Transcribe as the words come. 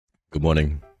Good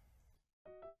morning.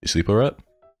 You sleep alright?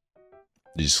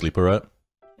 Did you sleep alright?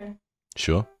 Yeah.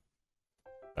 Sure?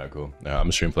 Alright, cool. I'm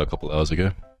streaming for a couple hours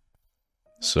ago.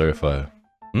 So if I...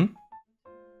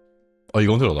 Oh, you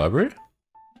going to the library?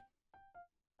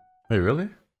 Wait, really?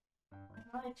 I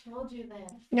thought I told you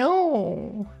that.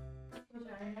 No.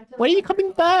 When are you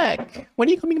coming back? When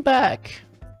are you coming back?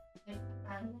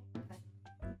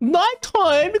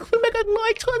 Nighttime? You're coming back at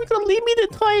nighttime? You're gonna leave me the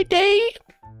entire day?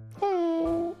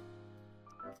 Oh.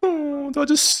 Oh, do I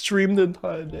just stream the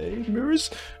entire day?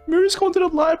 Mira's going to the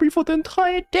library for the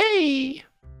entire day.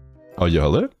 Oh, yeah,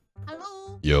 hello?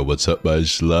 Hello. Yo, what's up, my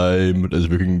slime? Let's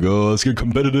freaking go. Let's get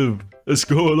competitive. Let's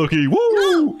go, Loki.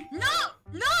 Woo! No.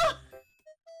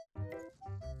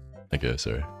 Okay,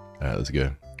 sorry. Alright, let's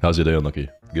go. How's your day, Unlucky?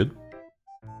 Good?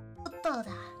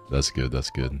 That's good, that's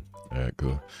good. Alright,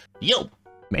 cool. Yo,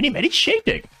 many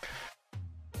shaking.